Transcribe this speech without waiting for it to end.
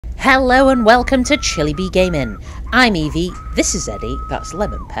Hello and welcome to Chili Bee Gaming. I'm Evie, this is Eddie, that's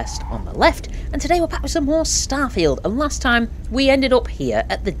Lemon Pest on the left, and today we're back with some more Starfield, and last time we ended up here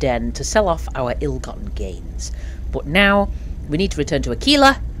at the den to sell off our ill-gotten gains. But now we need to return to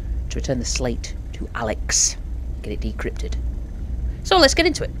Aquila to return the slate to Alex, get it decrypted. So let's get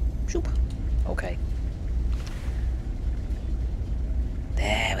into it. Shoop. Okay.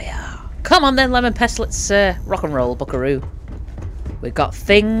 There we are. Come on then, Lemon Pest, let's rock and roll, buckaroo. We've got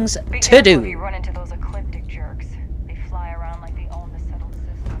things to do. If you run into those ecliptic jerks. They fly around like they own the settled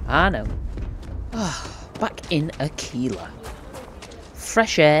system. I know. Oh, back in Aquila.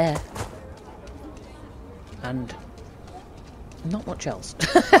 Fresh air. And not much else.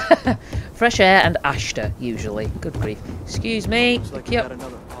 Fresh air and Ashta, usually. Good grief. Excuse me. Like yep.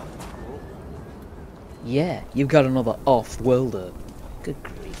 Yeah, you've got another off-worlder. Good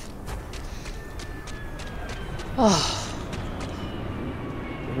grief. Oh.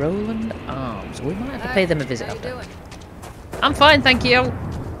 Roland Arms. We might have to pay them a visit after. I'm fine, thank you.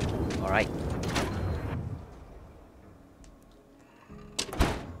 Alright.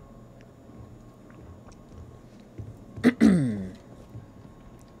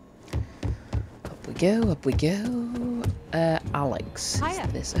 Up we go, up we go. Alex. Hiya.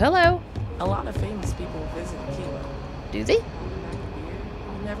 This. Hello. A lot of famous people visit Aquila. Do they? You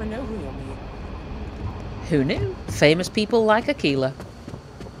never know who you'll meet. Who knew? Famous people like Aquila.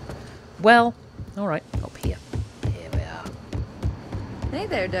 Well, alright, up here. Here we are. Hey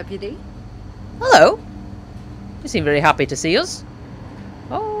there, Deputy. Hello. You seem very happy to see us.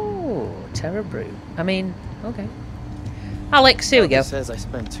 Oh, Terra Brew. I mean, okay. Alex, here we go. Says I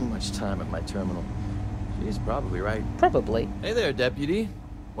spend too much time at my terminal. She's probably right. Probably. Hey there, Deputy.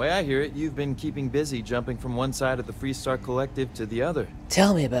 Way I hear it, you've been keeping busy jumping from one side of the Freestar Collective to the other.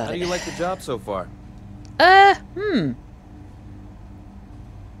 Tell me about How it. do you like the job so far?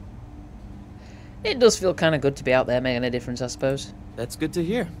 It does feel kind of good to be out there making a difference, I suppose. That's good to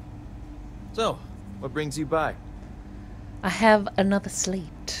hear. So, what brings you by? I have another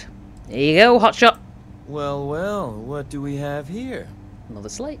slate. There you go, hotshot. Well, well, what do we have here? Another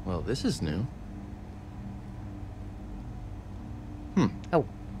slate. Well, this is new. Oh.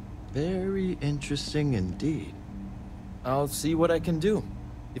 Very interesting indeed. I'll see what I can do.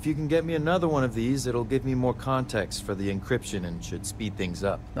 If you can get me another one of these, it'll give me more context for the encryption and should speed things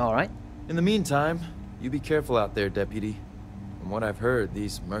up. Alright. In the meantime, you be careful out there, Deputy. From what I've heard,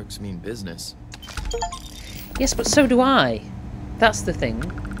 these mercs mean business. Yes, but so do I. That's the thing.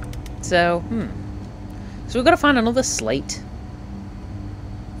 So, So we've got to find another slate.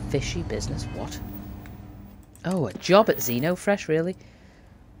 Fishy business, what? Oh, a job at Xenofresh, really?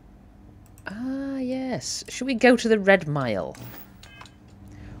 Ah, yes. Should we go to the Red Mile?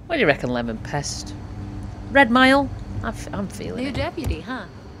 What do you reckon, Lemon Pest? Red Mile? I'm feeling New it. deputy, huh?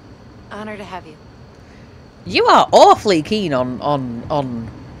 Honor to have you. You are awfully keen on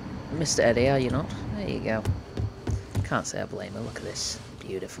Mr. Eddie, are you not? There you go. Can't say I blame her. Look at this.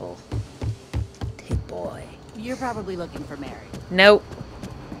 Beautiful. Big boy. You're probably looking for Mary. No.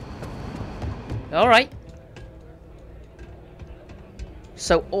 Alright.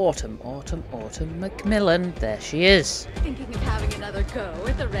 So Autumn Macmillan. There she is. Thinking of having another go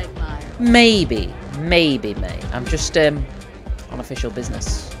at the Red Mile. Maybe, May. I'm just on official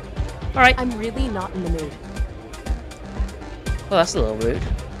business. Alright. I'm really not in the mood. Well, that's a little rude.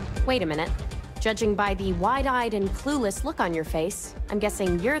 Wait a minute. Judging by the wide-eyed and clueless look on your face, I'm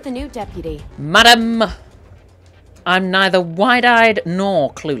guessing you're the new deputy. Madam, I'm neither wide-eyed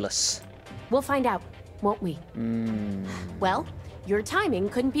nor clueless. We'll find out, won't we? Well, your timing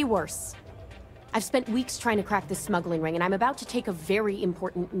couldn't be worse. I've spent weeks trying to crack this smuggling ring, and I'm about to take a very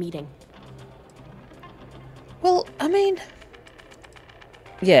important meeting. Well, I mean...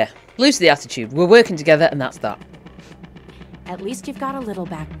 Yeah, lose the attitude. We're working together, and that's that. At least you've got a little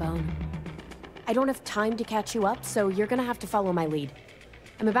backbone. I don't have time to catch you up, so you're gonna have to follow my lead.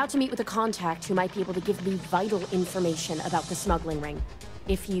 I'm about to meet with a contact who might be able to give me vital information about the smuggling ring.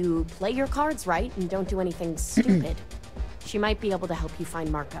 If you play your cards right and don't do anything stupid, she might be able to help you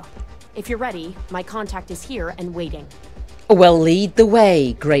find Marco. If you're ready, my contact is here and waiting. Well, lead the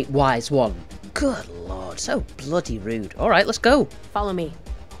way, great wise one. Good lord, so bloody rude. Alright, let's go. Follow me.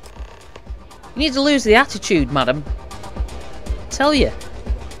 You need to lose the attitude, madam. Tell you.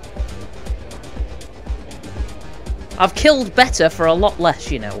 I've killed better for a lot less,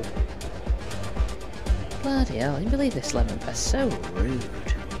 you know. Bloody hell, can you believe this, Lemon Pest? So rude.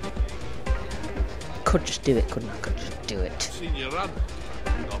 Could just do it, couldn't I? Could just do it. Seen you run.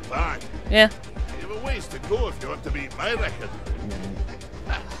 Not bad. Yeah. You have a ways to go if you want to beat my record.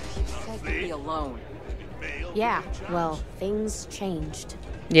 Said to be alone. Yeah, well, things changed.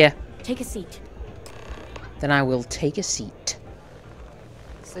 Yeah. Take a seat. Then I will take a seat.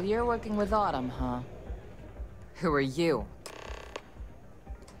 So you're working with Autumn, huh? Who are you?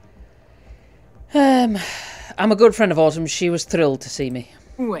 I'm a good friend of Autumn. She was thrilled to see me.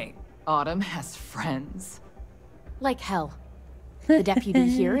 Wait, Autumn has friends? Like hell. The deputy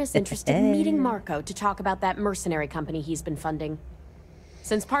here is interested in meeting Marco to talk about that mercenary company he's been funding.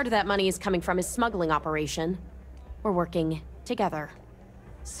 Since part of that money is coming from his smuggling operation, we're working together.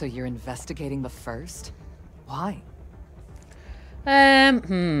 So you're investigating the first? Why?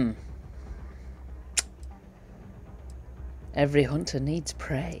 Every hunter needs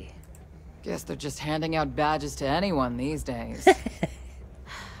prey. Guess they're just handing out badges to anyone these days.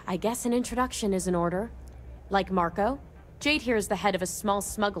 I guess an introduction is in order. Like Marco, Jade here is the head of a small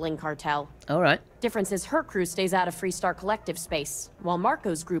smuggling cartel. Alright. Difference is her crew stays out of Freestar Collective space, while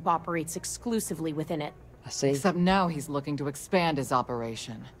Marco's group operates exclusively within it. I see. Except now he's looking to expand his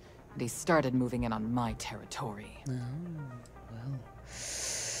operation. And he started moving in on my territory.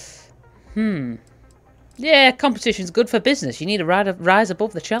 Yeah, competition's good for business. You need to rise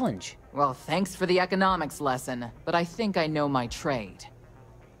above the challenge. Well, thanks for the economics lesson, but I think I know my trade.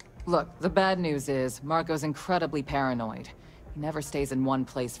 Look, the bad news is, Marco's incredibly paranoid. He never stays in one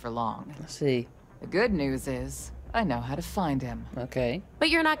place for long. I see. The good news is, I know how to find him. Okay. But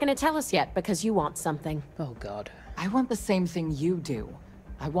you're not going to tell us yet because you want something. Oh, God. I want the same thing you do.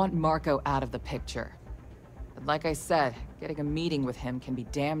 I want Marco out of the picture. But like I said, getting a meeting with him can be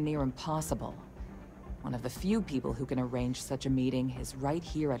damn near impossible. One of the few people who can arrange such a meeting is right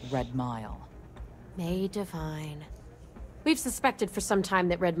here at Red Mile. May Divine. We've suspected for some time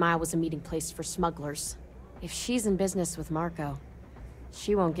that Red Mile was a meeting place for smugglers. If she's in business with Marco,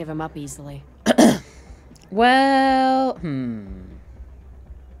 she won't give him up easily. Well,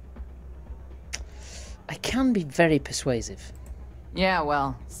 I can be very persuasive. Yeah,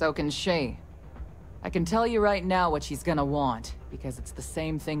 well, so can she. I can tell you right now what she's gonna want, because it's the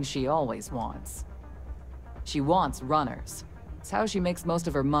same thing she always wants. She wants runners. It's how she makes most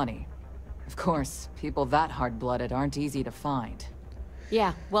of her money. Of course, people that hard-blooded aren't easy to find.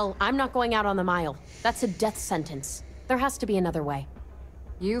 Yeah, well, I'm not going out on the mile. That's a death sentence. There has to be another way.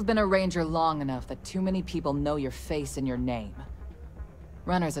 You've been a ranger long enough that too many people know your face and your name.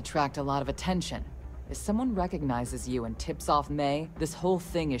 Runners attract a lot of attention. If someone recognizes you and tips off May, this whole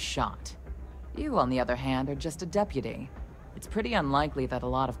thing is shot. You, on the other hand, are just a deputy. It's pretty unlikely that a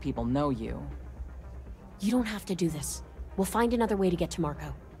lot of people know you. You don't have to do this. We'll find another way to get to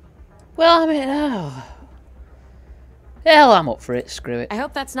Marco. Well, I mean, oh. Hell, I'm up for it. Screw it. I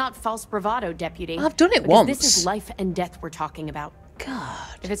hope that's not false bravado, deputy. I've done it because once. This is life and death we're talking about.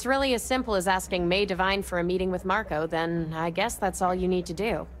 God. If it's really as simple as asking May Divine for a meeting with Marco, then I guess that's all you need to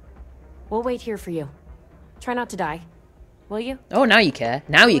do. We'll wait here for you. Try not to die. Will you? Oh, now you care.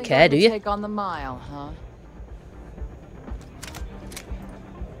 Now you care, do you? Take on the mile, huh?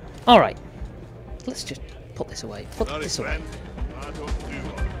 All right. Let's just put this away. Put Sorry, this away. friend. I don't do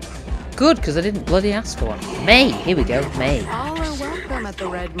all. Good, because I didn't bloody ask for one. May. Here we go. May. All are welcome at the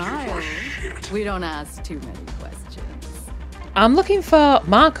Red Mile. We don't ask too many questions. I'm looking for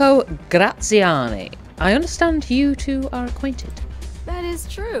Marco Graziani. I understand you two are acquainted. That is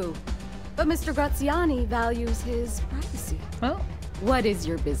true. But Mr. Graziani values his privacy. Well, What is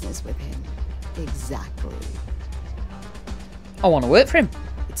your business with him? Exactly. I want to work for him.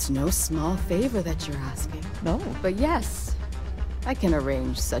 It's no small favor that you're asking. No. But yes, I can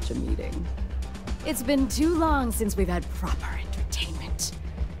arrange such a meeting. It's been too long since we've had proper entertainment.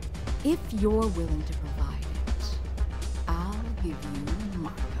 If you're willing to provide it, I'll give you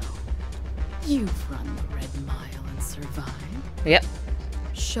Marco. You've run the Red Mile and survived. Yep.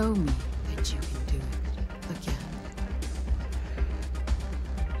 Show me that you can do it again.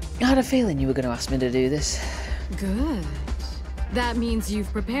 I had a feeling you were going to ask me to do this. Good. That means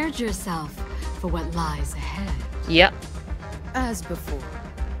you've prepared yourself for what lies ahead. Yep. As before,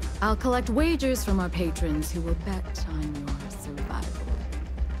 I'll collect wagers from our patrons who will bet on your survival.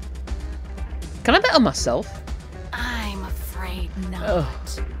 Can I bet on myself? I'm afraid not.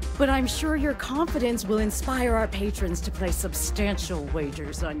 Oh. But I'm sure your confidence will inspire our patrons to place substantial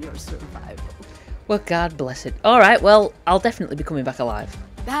wagers on your survival. Well, God bless it. All right, well, I'll definitely be coming back alive.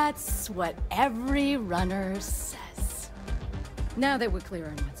 That's what every runner says. Now that we're clear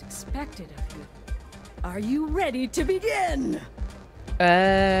on what's expected of you, are you ready to begin?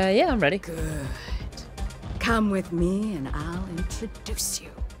 Yeah, I'm ready. Good. Come with me and I'll introduce you.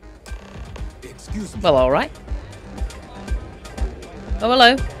 Excuse me. Well, all right. Oh,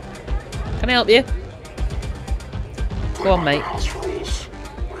 hello. Can I help you? Go on, mate.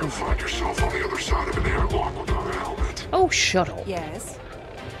 You'll find yourself on the other side of an airlock without a helmet. Oh, shut up. Yes.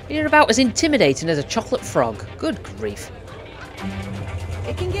 You're about as intimidating as a chocolate frog. Good grief.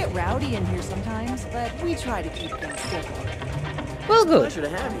 It can get rowdy in here sometimes, but we try to keep things civil. Well, good. Pleasure to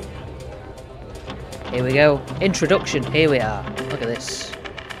have you. Here we go. Introduction. Here we are. Look at this.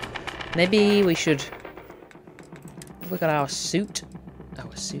 Maybe we should... We got our suit.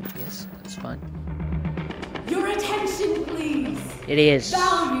 Our suit, yes. That's fine. Your attention, please. It is.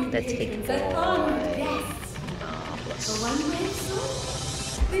 Valued Let's patrons take and honored guests. The runway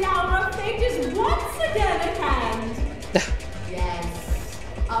soon. The hour of fate is once again at hand. Yes,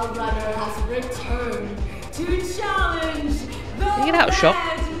 a runner has returned to challenge the Get out, shop.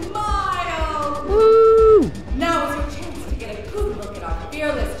 Red Mile. Woo! Now is your chance to get a good look at our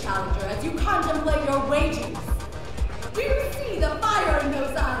fearless challenger as you contemplate your wages. Do you see the fire in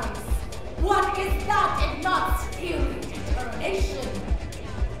those eyes? What is that if not steely determination?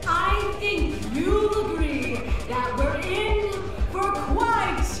 I think you'll agree that we're in for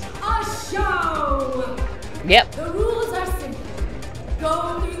quite a show. Yep. The rules are simple.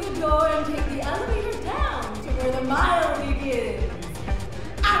 Go through the door and take the elevator down to where the mile begins.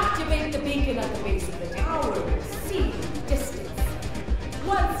 Activate the beacon at the base of the tower to see the distance.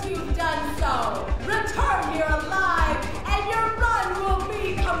 Once you've done so, return here alive and your run will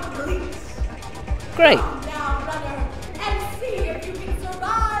be complete. Great. Come now, runner, and see if you can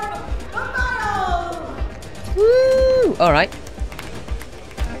survive the mile. Woo! Alright.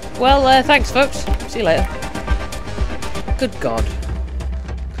 Well, thanks, folks. See you later. Good God.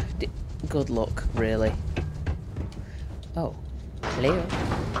 Good luck, really. Oh. Hello.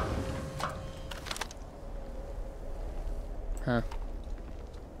 Huh.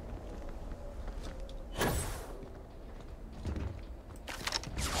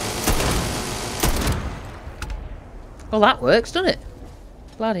 Well, that works, doesn't it?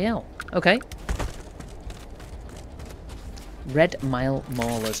 Bloody hell. Okay. Red Mile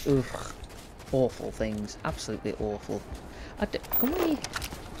Maulers. Ugh. Awful things. Absolutely awful. Can we...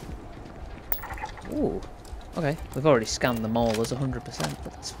 Ooh. Okay. We've already scanned the Maulers 100%,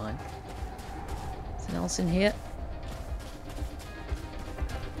 but that's fine. Anything else in here?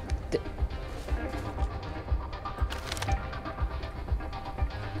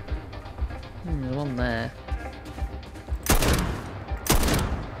 There's one there.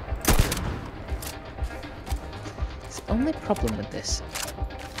 The only problem with this,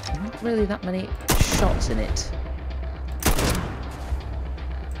 not really that many shots in it.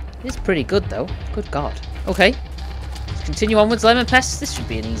 It's pretty good though. Good God. Okay. Let's continue onwards, Lemon Pest. This should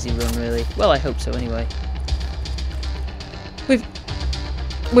be an easy run, really. Well, I hope so anyway.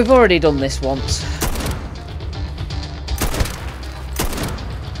 We've already done this once.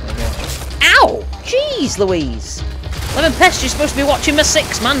 There we go. Ow! Jeez Louise! Lemon Pest, you're supposed to be watching my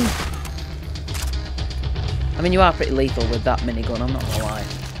 6, man! I mean, you are pretty lethal with that minigun, I'm not gonna lie.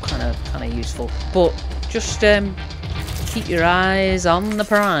 Kinda useful. But just keep your eyes on the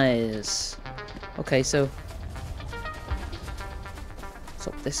prize. Okay, so it's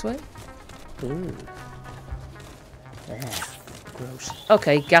up this way. Ooh. Yeah. Gross.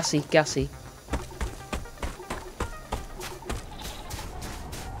 Okay, gassy.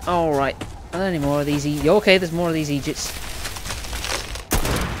 Alright. Are there any more of these okay, there's more of these Egypts.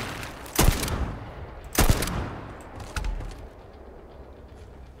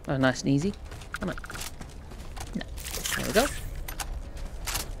 Oh, nice and easy. Oh, no. No. There we go.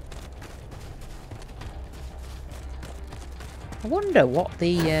 I wonder what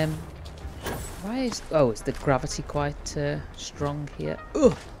the why is... Oh, is the gravity quite strong here?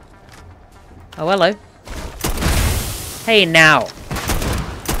 Ugh. Oh, hello. Hey, now.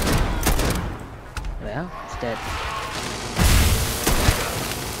 There we are. It's dead.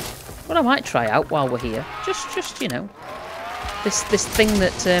 What I might try out while we're here, just you know, this thing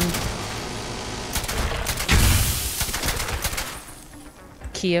that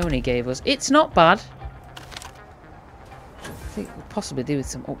Keone gave us. It's not bad. I think we'll possibly do with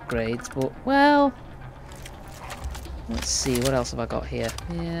some upgrades, but, well, let's see, what else have I got here?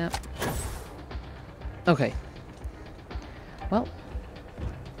 Yeah. Okay. Well,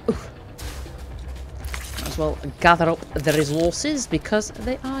 might as well gather up the resources, because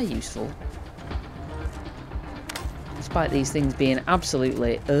they are useful. Despite these things being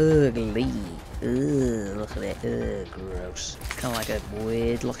absolutely ugly. Ugh, look at it. Ugh, gross. Kind of like a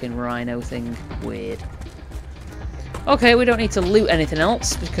weird looking rhino thing. Weird. Okay, we don't need to loot anything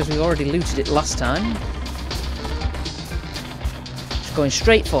else because we already looted it last time. Just going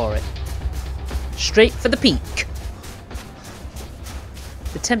straight for it. Straight for the peak.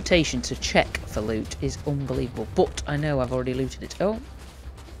 The temptation to check for loot is unbelievable, but I know I've already looted it. Oh,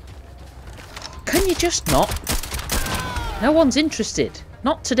 Can you just not? No one's interested.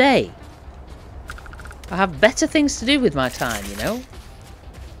 Not today. I have better things to do with my time, you know?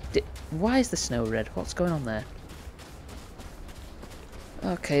 Why is the snow red? What's going on there?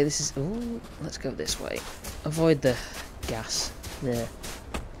 Okay, this is... Ooh, let's go this way. Avoid the gas there.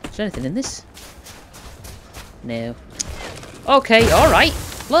 Is there anything in this? No. Okay, alright.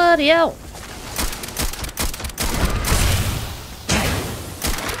 Bloody hell.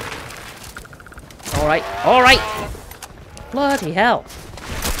 Alright, alright. Bloody hell.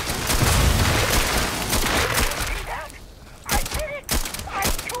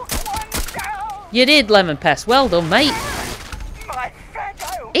 You did, Lemon Pest. Well done, mate.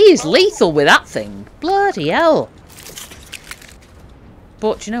 He's lethal with that thing. Bloody hell.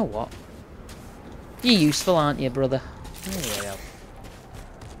 But you know what? You're useful, aren't you, brother? There you go.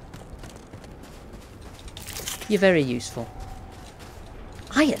 You're very useful.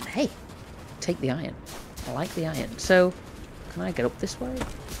 Iron, hey. Take the iron. I like the iron. So, can I get up this way?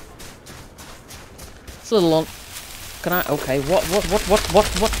 It's a little long. Can I? Okay. What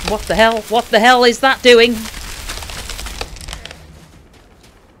the hell? What the hell is that doing?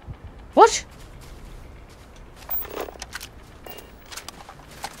 What?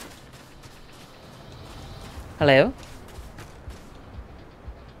 Hello?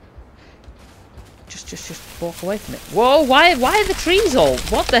 Just walk away from it. Whoa, why are the trees all?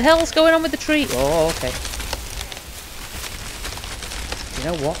 What the hell's going on with the tree? Oh, okay. Do you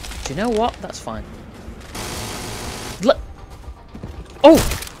know what? Do you know what? That's fine. Look. Oh,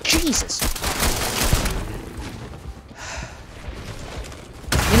 Jesus.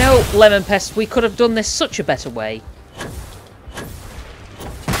 You know, Lemon Pest, we could have done this such a better way.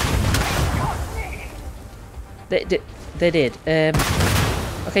 They did.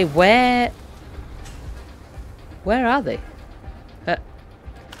 Okay, where are they?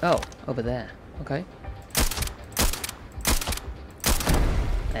 Oh, over there. Okay.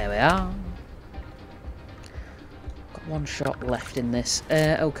 There we are. Got one shot left in this.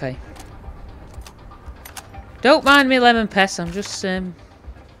 Okay. Don't mind me, Lemon Pest. I'm just, you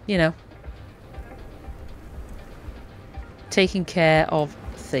know, taking care of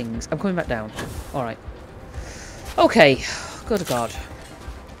things. I'm coming back down. Alright. Okay. Good God.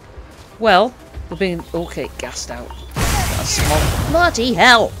 Well, we're being, okay, gassed out. That's small. Bloody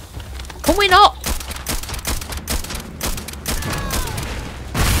hell! Can we not?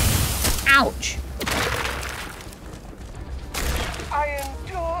 Ouch!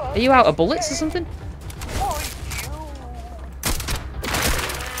 Are you out of bullets or something?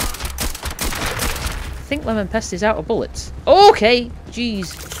 I think Lemon Pest is out of bullets. Okay,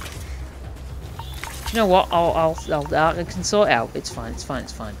 jeez. You know what? I can sort it out. It's fine. It's fine.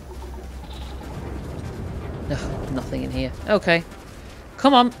 It's fine. Ugh, nothing in here. Okay,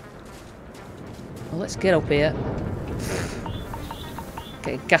 come on. Well, let's get up here.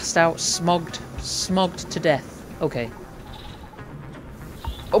 Okay, gassed out, smogged to death. Okay.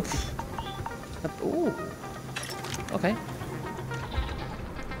 Oh. Ooh. Okay.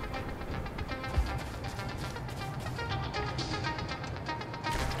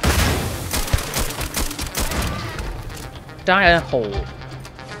 Dire hole.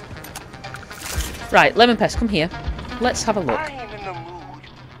 Right, Lemon Pest, come here. Let's have a look. I'm in the mood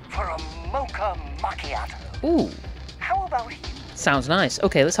for a mocha macchiato. Ooh. How about you? Sounds nice.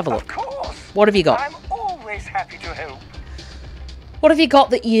 Okay, let's have a look. Of course. What have you got? I'm always happy to help. What have you got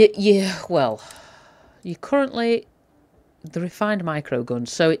that well, you currently the refined micro gun,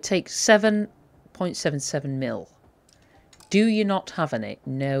 so it takes 7.77 mil. Do you not have any?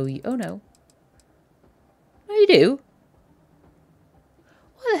 No. Oh no. No, you do.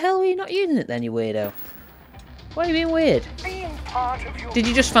 Why the hell were you not using it then, you weirdo? Why are you being weird? Did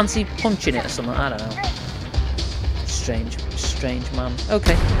you just fancy punching it or something? I don't know. Strange man.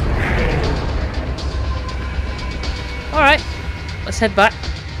 Okay. Alright. Let's head back.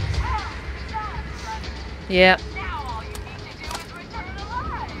 Yeah.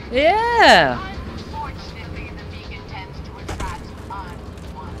 Yeah!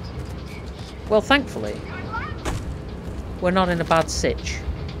 Well, thankfully, we're not in a bad sitch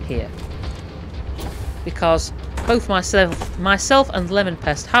here. Because both myself and Lemon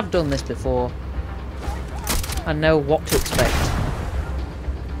Pest have done this before and know what to expect.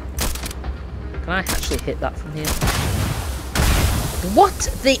 Can I actually hit that from here? What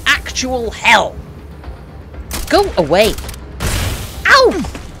the actual hell? Go away! Ow!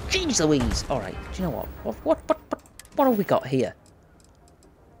 Jeez Louise! Alright, do you know what? What have we got here?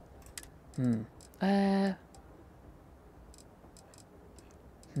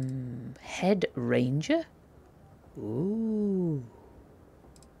 Head Ranger? Ooh.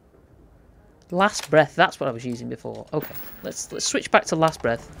 Last breath. That's what I was using before. Okay, let's switch back to last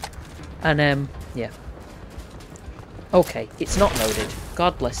breath. And yeah. Okay, it's not loaded.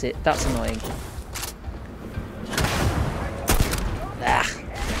 God bless it. That's annoying. Ah.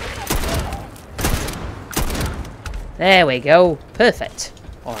 There we go. Perfect.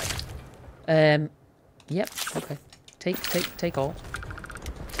 All right. Yep. Okay. Take all.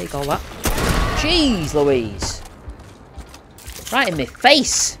 Take all that. Jeez Louise. Right in my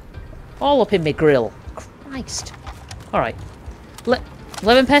face. All up in my grill. Christ. Alright.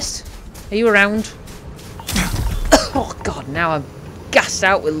 Lemon Pest, are you around? Oh god, now I'm gassed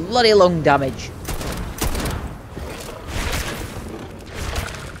out with bloody lung damage.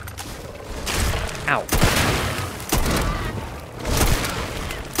 Ow.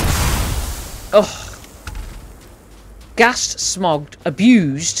 Oh. Gassed, smogged,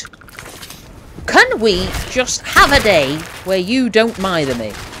 abused. Can we just have a day where you don't mither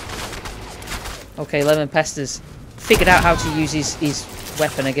me? Okay, Lemon Pest has figured out how to use his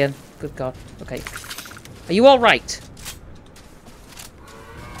weapon again. Good god. Okay. Are you alright?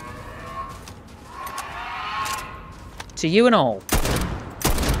 To you and all.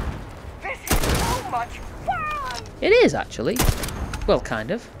 This is so much fun! It is, actually. Well,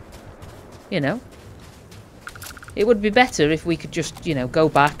 kind of. You know. It would be better if we could just, you know, go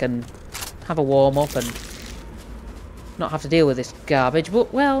back and have a warm-up and not have to deal with this garbage,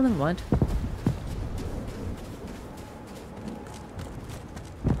 but, well, never mind.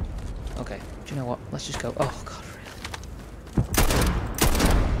 Okay, do you know what? Let's just go. Oh, God,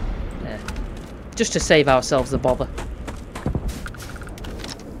 really? Yeah. Just to save ourselves the bother.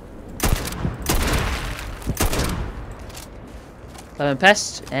 Lemon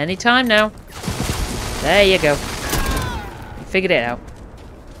Pest, anytime now. There you go. You figured it out.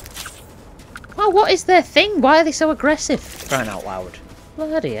 Oh, what is their thing? Why are they so aggressive? Crying out loud.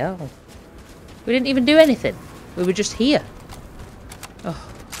 Bloody hell. We didn't even do anything. We were just here. Oh.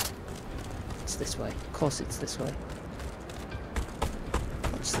 It's this way. Of course it's this way.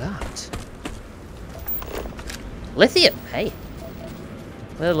 What's that? Lithium. Hey.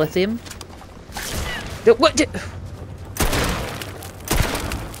 Well, lithium. What did...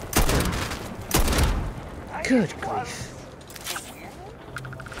 Good grief.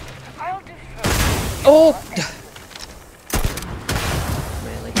 Oh!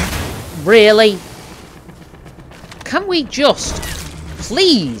 Really? Really? Can we just...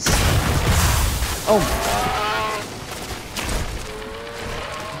 Please? Oh my god.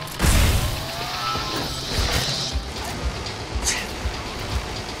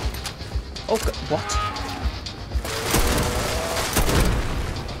 Oh god, what?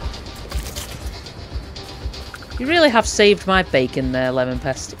 You really have saved my bacon there, Lemon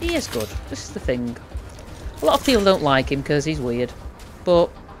Pest. He is good. This is the thing. A lot of people don't like him because he's weird. But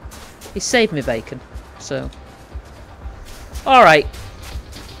he saved me bacon. So. Alright.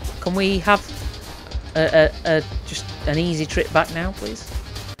 Can we have just an easy trip back now, please?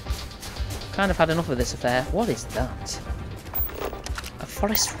 Kind of had enough of this affair. What is that? A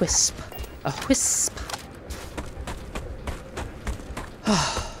forest wisp. A wisp.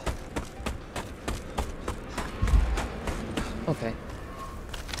 Okay.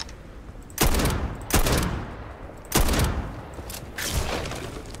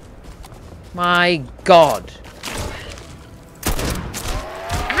 My god.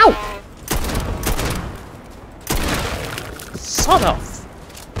 Ow! Sod off.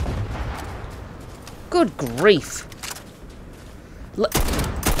 Good grief.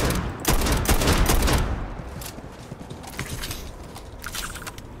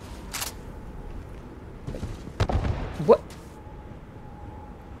 What?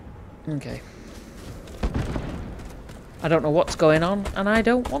 Okay. I don't know what's going on, and I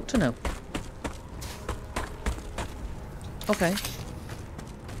don't want to know. Okay.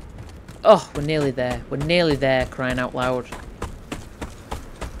 Oh, we're nearly there. We're nearly there, crying out loud.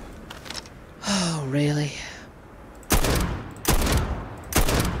 Oh, really?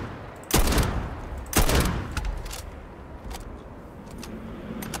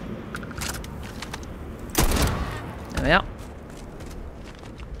 There we are.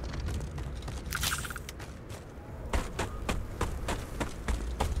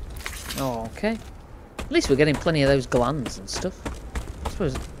 Okay. At least we're getting plenty of those glands and stuff. I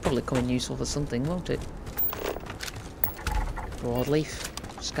suppose it'll probably come in useful for something, won't it? Broadleaf.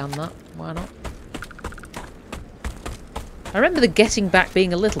 Scan that. Why not? I remember the getting back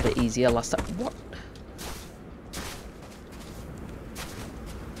being a little bit easier last time. What?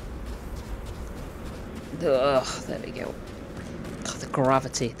 Ugh, there we go. Oh, the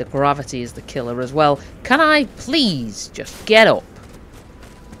gravity. The gravity is the killer as well. Can I please just get up?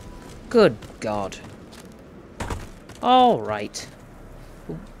 Good God. All right.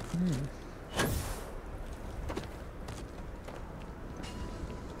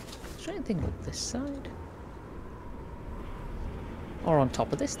 Is there anything up this side? Or on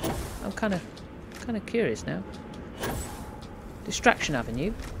top of this thing? I'm kind of curious now. Distraction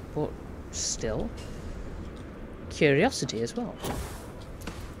Avenue, but still curiosity as well.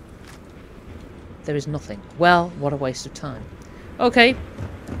 There is nothing. Well, what a waste of time. Okay,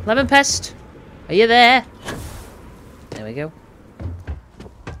 Lemon Pest, are you there? There we go.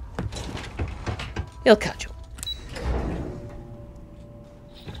 He'll catch up.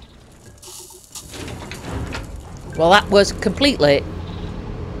 Well, that was completely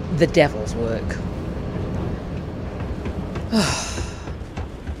the devil's work.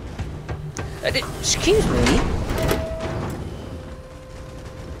 Excuse me.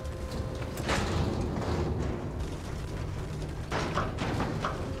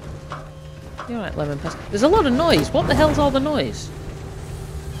 You're right, Lemon Pest. There's a lot of noise. What the hell's all the noise?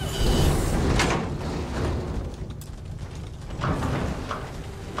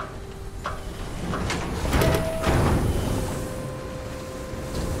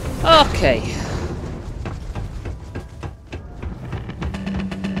 Okay.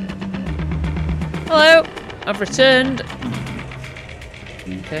 Hello. I've returned.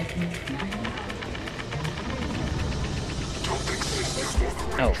 Okay.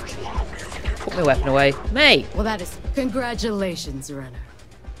 Oh. Put my weapon away. May! Well, that is... Congratulations, runner.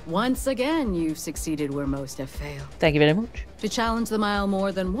 Once again, you've succeeded where most have failed. Thank you very much. To challenge the mile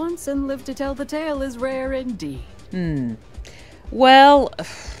more than once and live to tell the tale is rare indeed. Well...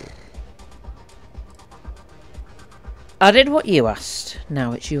 I did what you asked.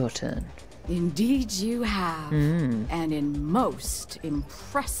 Now it's your turn. Indeed you have. And in most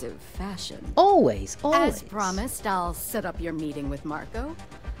impressive fashion. Always. As promised, I'll set up your meeting with Marco.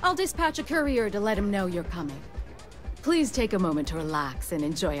 I'll dispatch a courier to let him know you're coming. Please take a moment to relax and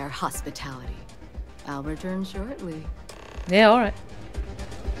enjoy our hospitality. I'll return shortly. Yeah, alright.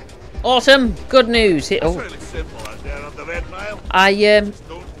 Awesome. Good news. I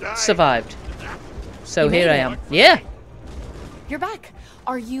survived. So here I am. Yeah. You're back.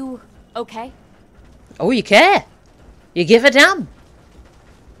 Are you okay? Oh, you care? You give a damn?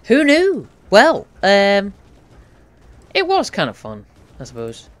 Who knew? Well, it was kind of fun, I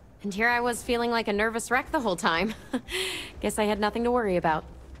suppose. And here I was feeling like a nervous wreck the whole time. Guess I had nothing to worry about.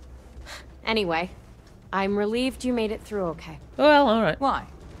 Anyway, I'm relieved you made it through okay. Well, alright. Why?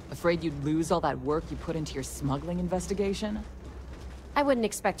 Afraid you'd lose all that work you put into your smuggling investigation? I wouldn't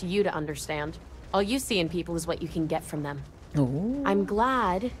expect you to understand. All you see in people is what you can get from them. Ooh. I'm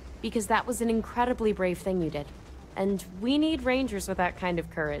glad, because that was an incredibly brave thing you did. And we need rangers with that kind of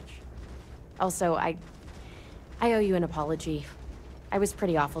courage. Also, I owe you an apology. I was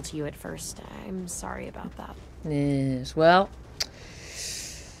pretty awful to you at first. I'm sorry about that. Yes, well...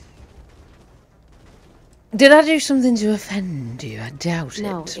 Did I do something to offend you? I doubt it.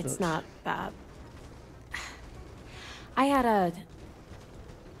 No, it's not that. I had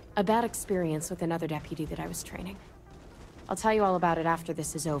a bad experience with another deputy that I was training. I'll tell you all about it after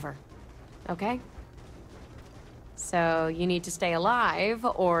this is over. Okay? So, you need to stay alive,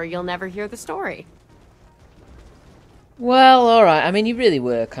 or you'll never hear the story. Well, alright. I mean, you really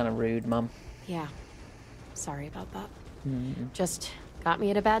were kind of rude, Mum. Yeah. Sorry about that. Just got me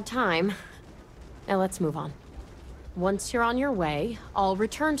at a bad time. Now let's move on. Once you're on your way, I'll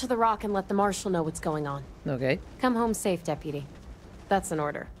return to the Rock and let the Marshal know what's going on. Okay. Come home safe, Deputy. That's an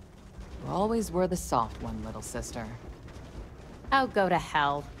order. You always were the soft one, little sister. Oh, go to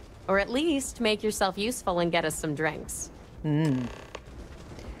hell. Or at least make yourself useful and get us some drinks.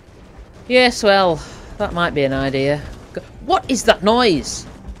 Yes, well, that might be an idea. What is that noise?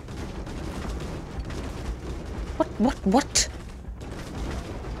 What?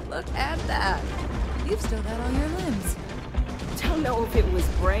 Look at that. You've still got all your limbs. Don't know if it was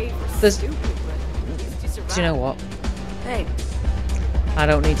brave or stupid, but at least you survived. Do you know what? Hey. I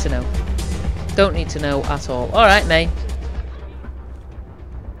don't need to know. Don't need to know at all. Alright, May.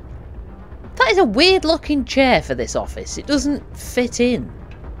 That is a weird looking chair for this office. It doesn't fit in.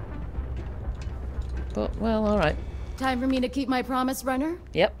 But, well, alright. Time for me to keep my promise, runner?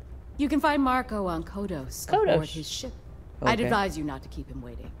 Yep. You can find Marco on Kodos aboard his ship. I'd Okay. advise you not to keep him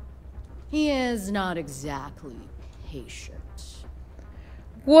waiting. He is not exactly patient.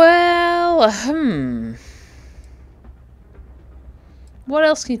 Well, what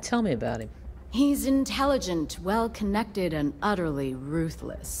else can you tell me about him? He's intelligent, well-connected, and utterly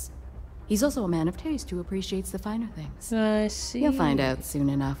ruthless. He's also a man of taste who appreciates the finer things. I see. You'll find out soon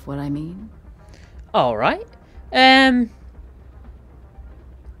enough what I mean. Alright.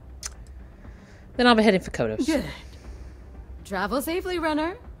 Then I'll be heading for Kodos. Good. Travel safely,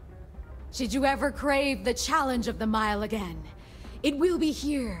 runner. Should you ever crave the challenge of the mile again, it will be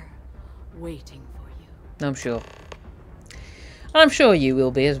here, waiting for you. I'm sure. I'm sure you will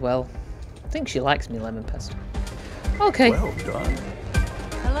be as well. I think she likes me, Lemon Pest. Okay. Well done.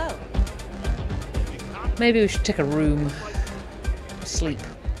 Hello. Maybe we should take a room. Sleep.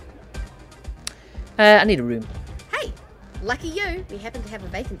 I need a room. Hey, lucky you. We happen to have a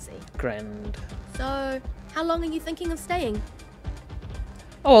vacancy. Grand. So, how long are you thinking of staying?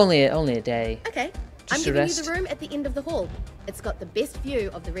 Oh, only a day. Okay. Just I'm to giving rest. you the room at the end of the hall. It's got the best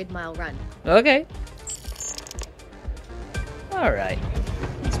view of the Red Mile Run. Okay. Alright.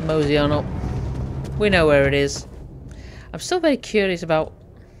 Let's mosey on up. We know where it is. I'm still very curious about...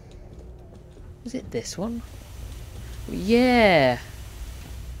 Is it this one? Yeah.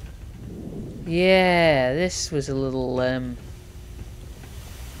 Yeah, this was a little,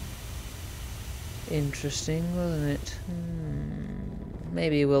 interesting, wasn't it?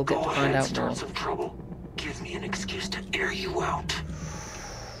 Maybe we'll get to find out more. Some trouble. Give me an excuse to air you out.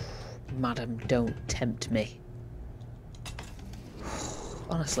 Madam, don't tempt me.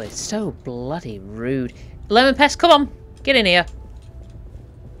 Honestly, it's so bloody rude. Lemon Pest, come on! Get in here.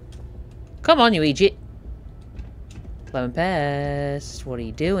 Come on, you idiot. Lemon Pest, what are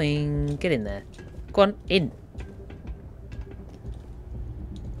you doing? Get in there. Go on, in.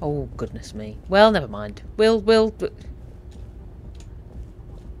 Oh, goodness me. Well, never mind. We'll... What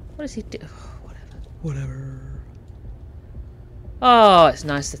does he do? Oh, whatever. Oh, it's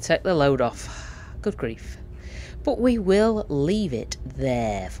nice to take the load off. Good grief. But we will leave it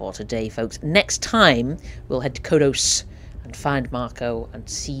there for today, folks. Next time, we'll head to Kodos and find Marco and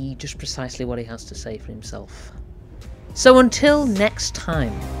see just precisely what he has to say for himself. So until next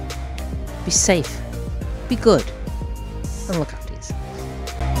time, be safe, be good, and look after yourself.